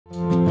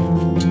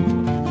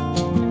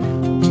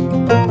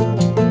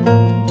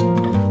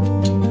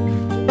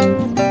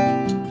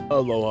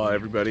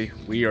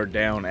quickly, we are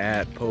down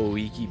at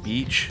Pohoiki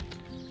Beach.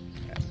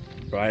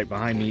 Right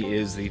behind me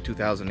is the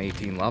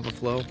 2018 lava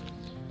flow.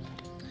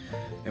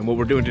 And what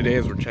we're doing today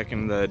is we're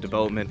checking the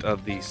development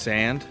of the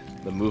sand,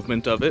 the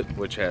movement of it,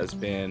 which has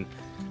been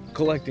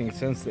collecting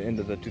since the end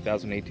of the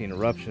 2018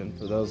 eruption.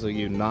 For those of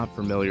you not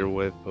familiar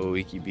with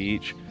Pohoiki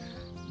Beach,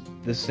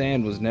 this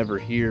sand was never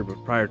here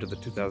but prior to the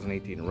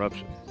 2018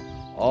 eruption.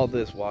 All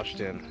this washed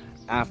in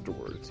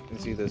afterwards. You can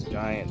see this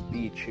giant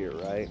beach here,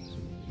 right?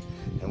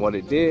 And what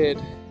it did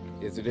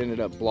is it ended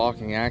up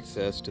blocking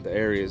access to the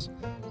area's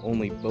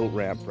only boat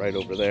ramp right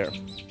over there.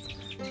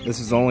 This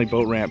is the only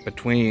boat ramp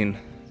between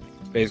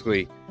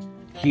basically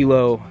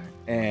Hilo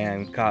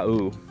and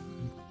Ka'u.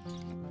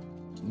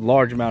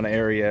 Large amount of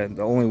area,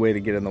 the only way to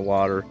get in the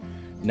water,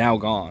 now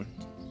gone.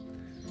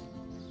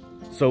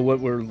 So what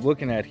we're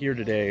looking at here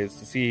today is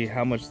to see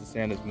how much the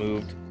sand has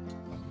moved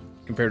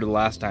compared to the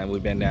last time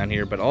we've been down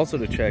here, but also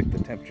to check the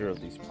temperature of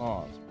these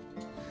ponds.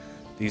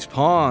 These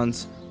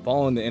ponds,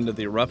 following the end of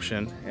the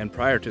eruption and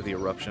prior to the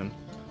eruption,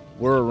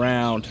 were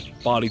around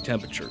body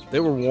temperature. They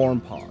were warm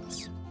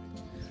ponds.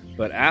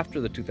 But after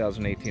the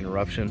 2018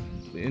 eruption,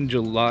 in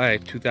July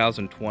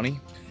 2020,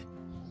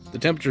 the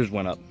temperatures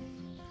went up.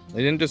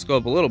 They didn't just go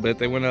up a little bit,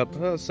 they went up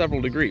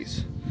several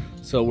degrees.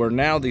 So where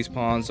now these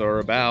ponds are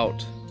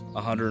about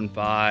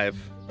 105,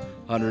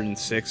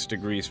 106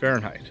 degrees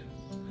Fahrenheit.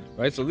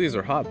 Right, so these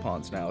are hot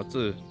ponds now. It's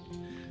a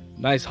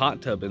nice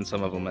hot tub in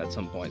some of them at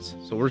some points.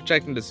 So we're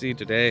checking to see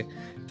today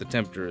if the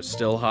temperature is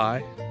still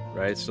high,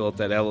 right? Still at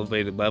that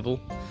elevated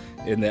level.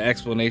 In the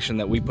explanation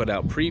that we put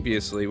out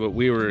previously, what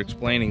we were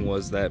explaining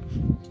was that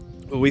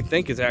what we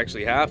think is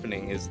actually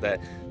happening is that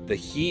the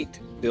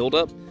heat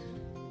buildup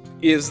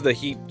is the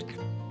heat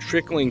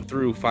trickling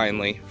through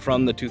finally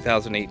from the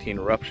 2018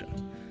 eruption.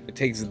 It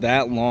takes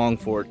that long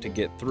for it to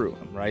get through,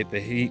 right? The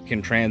heat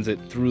can transit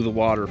through the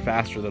water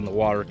faster than the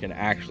water can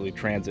actually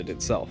transit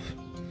itself.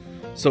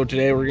 So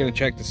today we're going to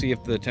check to see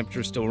if the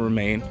temperatures still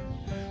remain.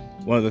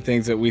 One of the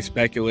things that we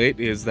speculate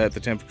is that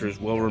the temperatures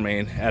will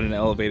remain at an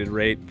elevated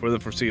rate for the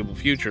foreseeable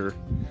future,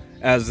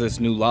 as this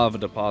new lava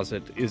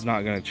deposit is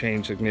not going to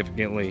change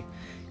significantly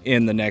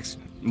in the next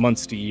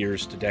months to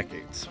years to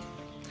decades.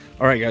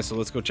 All right, guys, so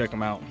let's go check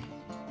them out.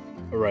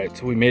 All right,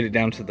 so we made it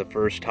down to the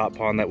first hot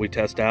pond that we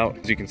test out.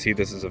 As you can see,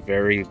 this is a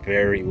very,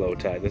 very low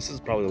tide. This is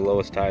probably the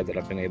lowest tide that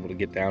I've been able to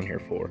get down here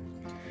for.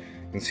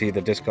 You can see the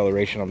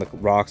discoloration on the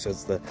rocks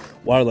as the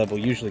water level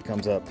usually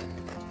comes up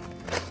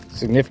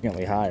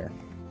significantly higher.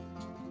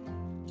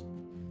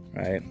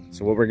 Right,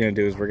 so what we're going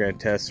to do is we're going to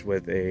test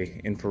with a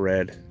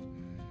infrared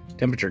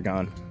temperature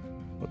gun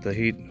what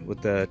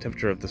the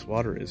temperature of this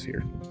water is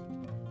here.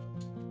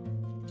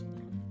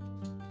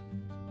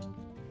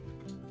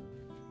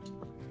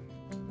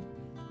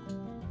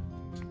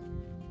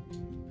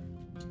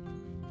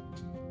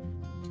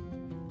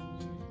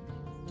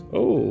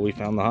 Oh, we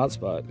found the hot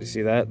spot. You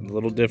see that? A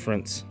little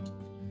difference.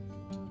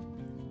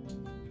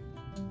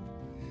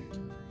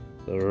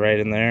 So right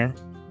in there.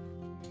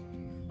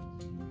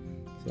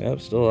 Yep,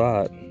 still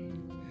hot.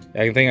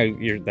 I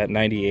think that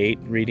 98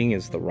 reading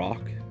is the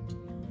rock.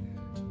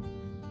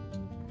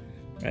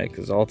 Right,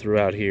 because all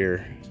throughout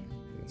here,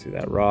 you can see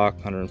that rock,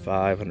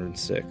 105,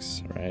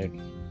 106, right?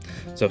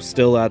 So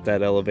still at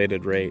that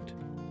elevated rate.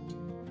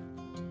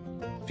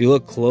 If you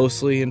look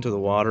closely into the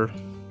water,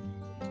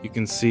 you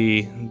can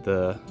see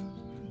the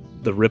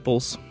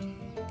ripples,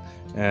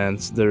 and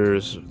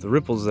there's the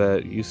ripples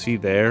that you see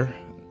there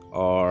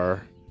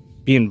are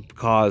being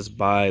caused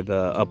by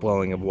the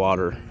upwelling of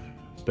water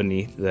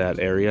beneath that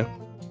area.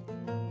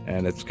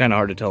 And it's kind of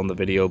hard to tell in the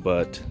video,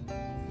 but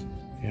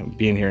you know,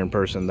 being here in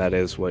person, that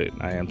is what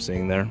I am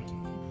seeing there.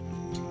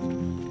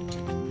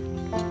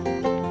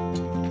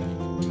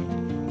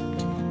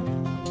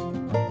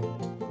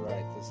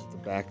 Right, this is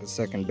the back of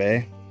Second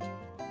Bay.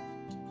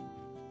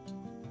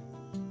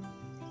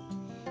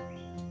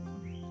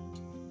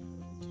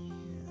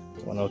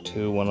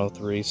 .102,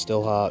 103,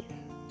 still hot.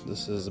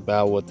 This is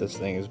about what this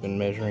thing has been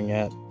measuring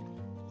at.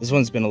 This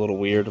one's been a little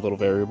weird, a little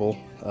variable,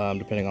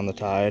 depending on the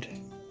tide.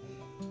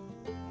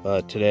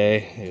 But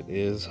today, it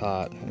is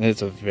hot. And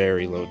it's a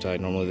very low tide.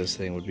 Normally this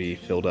thing would be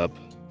filled up.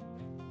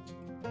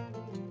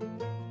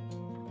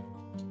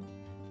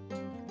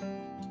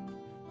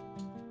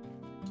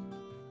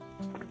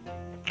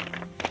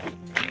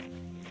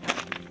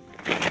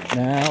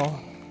 Now,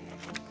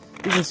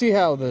 you can see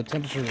how the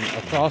temperature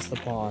across the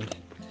pond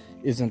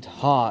isn't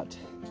hot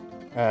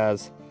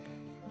as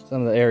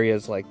some of the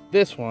areas like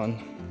this one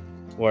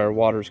where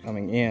water's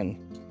coming in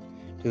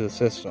to the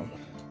system.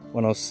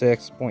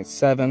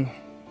 106.7,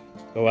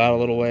 go out a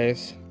little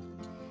ways.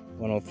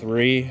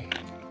 103,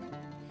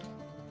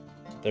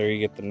 there you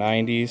get the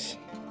 90s.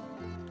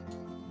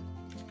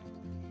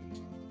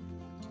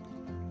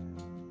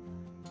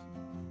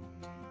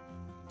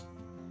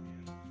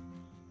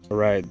 All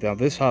right, now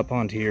this hot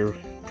pond here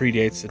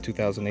predates the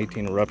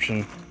 2018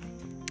 eruption.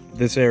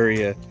 This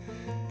area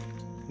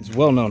is a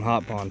well-known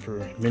hot pond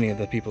for many of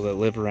the people that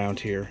live around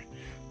here.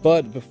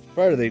 But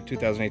prior to the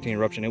 2018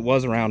 eruption, it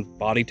was around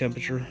body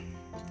temperature,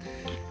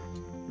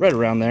 right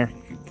around there,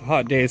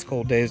 hot days,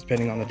 cold days,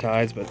 depending on the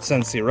tides, but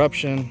since the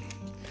eruption,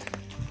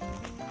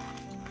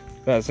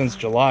 since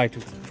July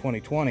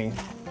 2020,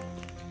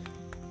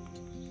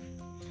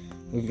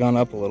 we've gone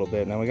up a little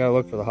bit. Now we gotta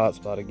look for the hot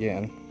spot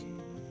again,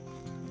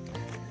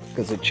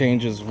 because it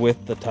changes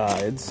with the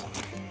tides.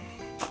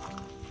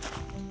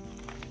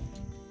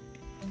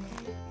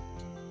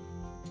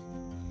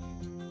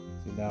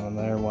 See down in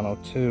there,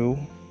 102.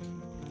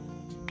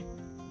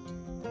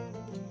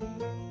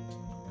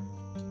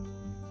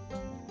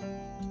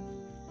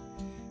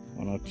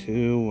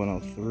 102,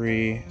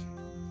 103.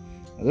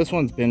 Now this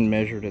one's been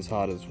measured as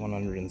hot as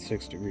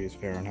 106 degrees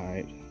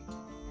Fahrenheit,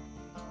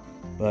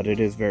 but it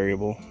is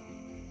variable.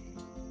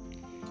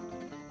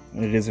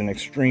 And it is an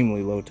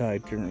extremely low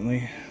tide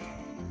currently.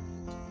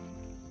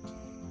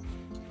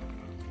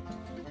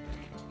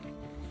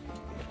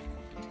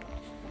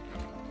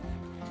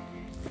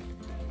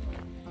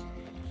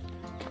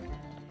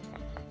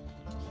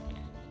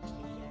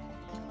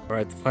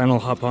 Alright, the final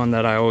hop on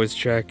that I always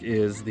check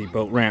is the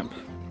boat ramp.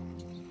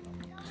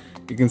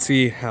 You can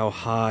see how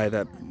high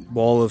that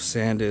wall of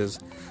sand is,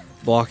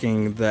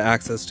 blocking the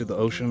access to the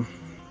ocean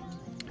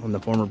on the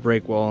former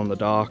break wall on the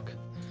dock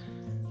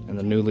and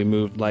the newly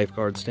moved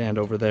lifeguard stand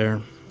over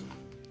there.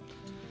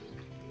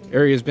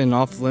 Area's been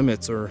off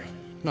limits, or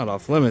not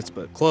off limits,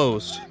 but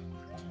closed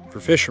for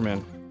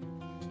fishermen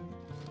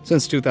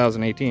since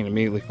 2018,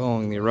 immediately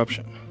following the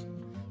eruption.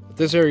 But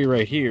this area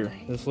right here,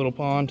 this little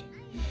pond,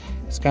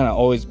 it's kind of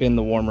always been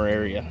the warmer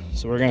area.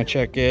 So we're gonna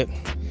check it,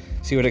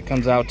 see what it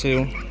comes out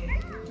to.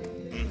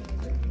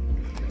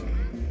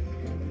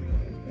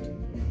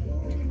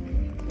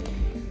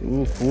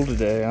 Ooh, full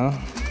today, huh?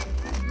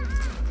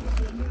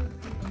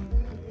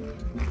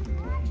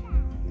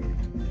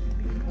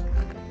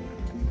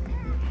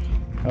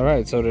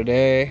 Alright, so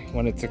today,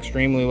 when it's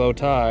extremely low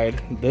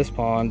tide, this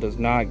pond does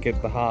not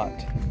get the hot.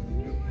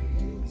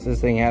 So this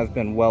thing has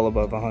been well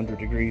above 100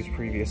 degrees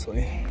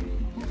previously.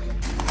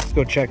 Let's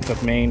go check the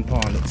main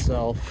pond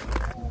itself,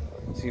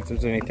 see if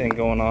there's anything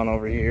going on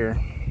over here.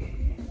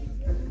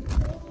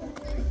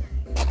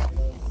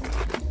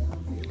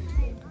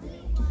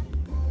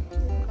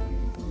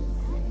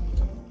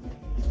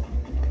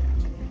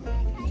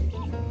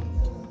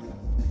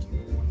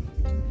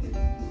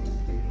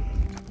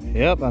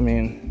 Yep, I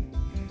mean,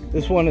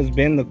 this one has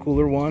been the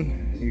cooler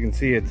one. You can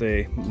see it's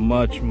a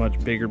much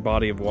bigger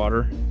body of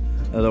water.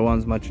 The other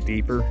one's much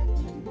deeper.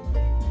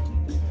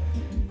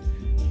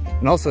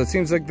 And also, it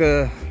seems like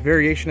the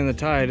variation in the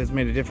tide has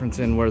made a difference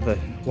in where the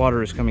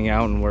water is coming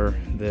out and where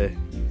the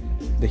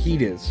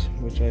heat is,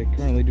 which I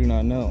currently do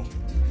not know.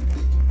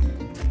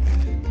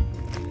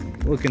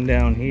 Looking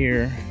down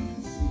here,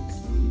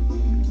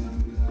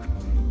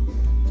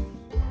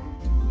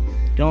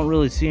 don't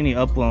really see any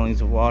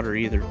upwellings of water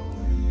either.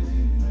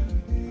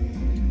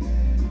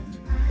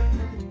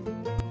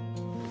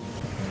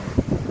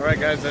 Alright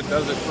guys, that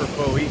does it for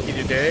Pohoiki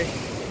today.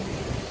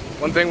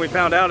 One thing we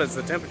found out is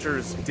the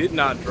temperatures did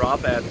not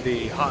drop at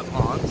the hot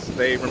ponds.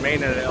 They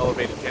remain at an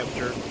elevated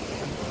temperature.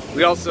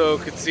 We also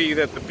could see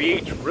that the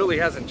beach really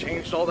hasn't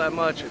changed all that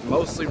much. It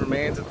mostly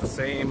remains at the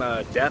same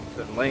depth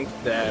and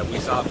length that we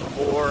saw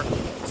before.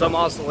 Some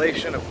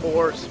oscillation, of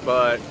course,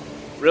 but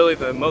really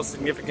the most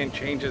significant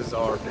changes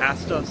are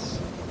past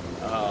us.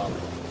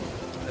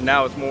 And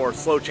now it's more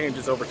slow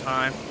changes over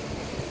time.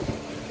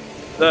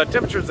 The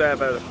temperatures at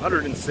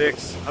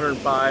 106,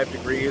 105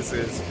 degrees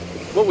is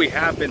what we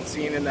have been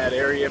seeing in that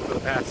area for the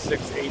past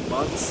 6 to 8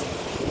 months.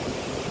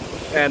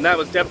 And that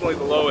was definitely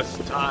the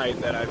lowest tide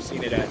that I've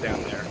seen it at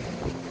down there.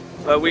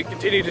 But we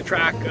continue to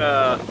track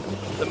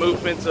the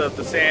movements of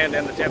the sand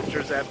and the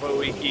temperatures at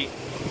Pohoiki.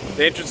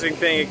 The interesting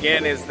thing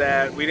again is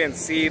that we didn't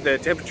see the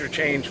temperature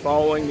change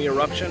following the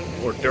eruption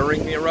or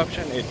during the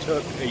eruption. It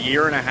took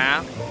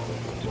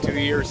 1.5 to 2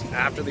 years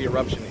after the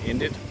eruption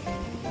ended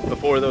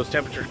before those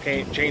temperature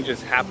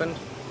changes happened,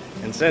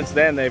 and since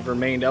then they've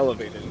remained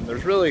elevated. And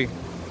there's really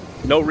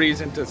no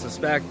reason to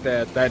suspect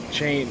that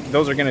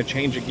those are going to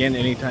change again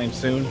anytime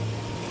soon.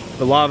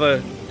 The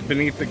lava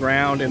beneath the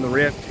ground in the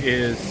rift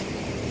is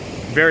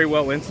very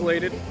well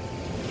insulated,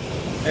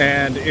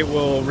 and it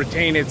will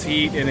retain its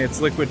heat in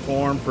its liquid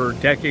form for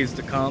decades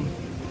to come.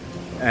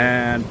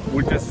 And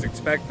we just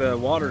expect the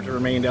water to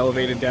remain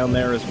elevated down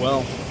there as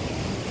well.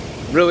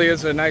 Really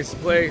is a nice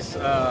place.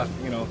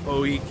 You know,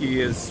 Pohoiki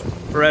is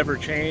forever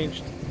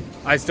changed.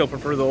 I still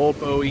prefer the old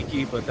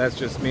Pohoiki, but that's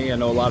just me. I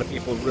know a lot of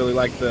people really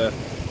like the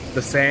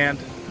sand.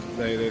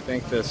 They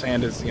think the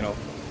sand is, you know,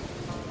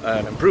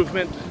 an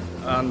improvement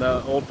on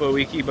the old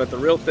Pohoiki, but the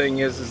real thing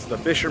is the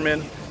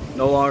fishermen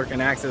no longer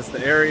can access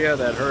the area.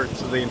 That hurts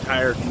the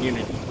entire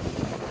community.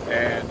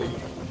 And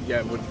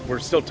yeah, we're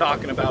still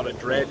talking about a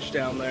dredge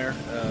down there.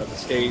 The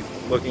state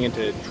looking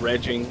into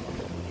dredging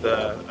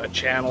a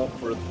channel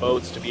for the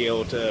boats to be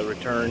able to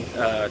return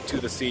to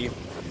the sea,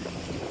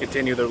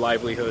 continue their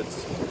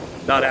livelihoods,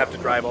 not have to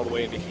drive all the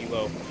way into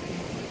Hilo.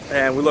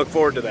 And we look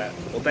forward to that.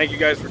 Well, thank you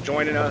guys for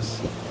joining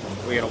us.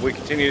 We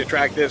continue to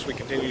track this. We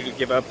continue to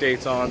give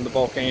updates on the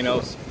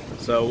volcanoes.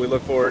 So we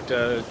look forward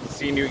to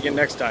seeing you again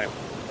next time.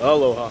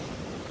 Aloha.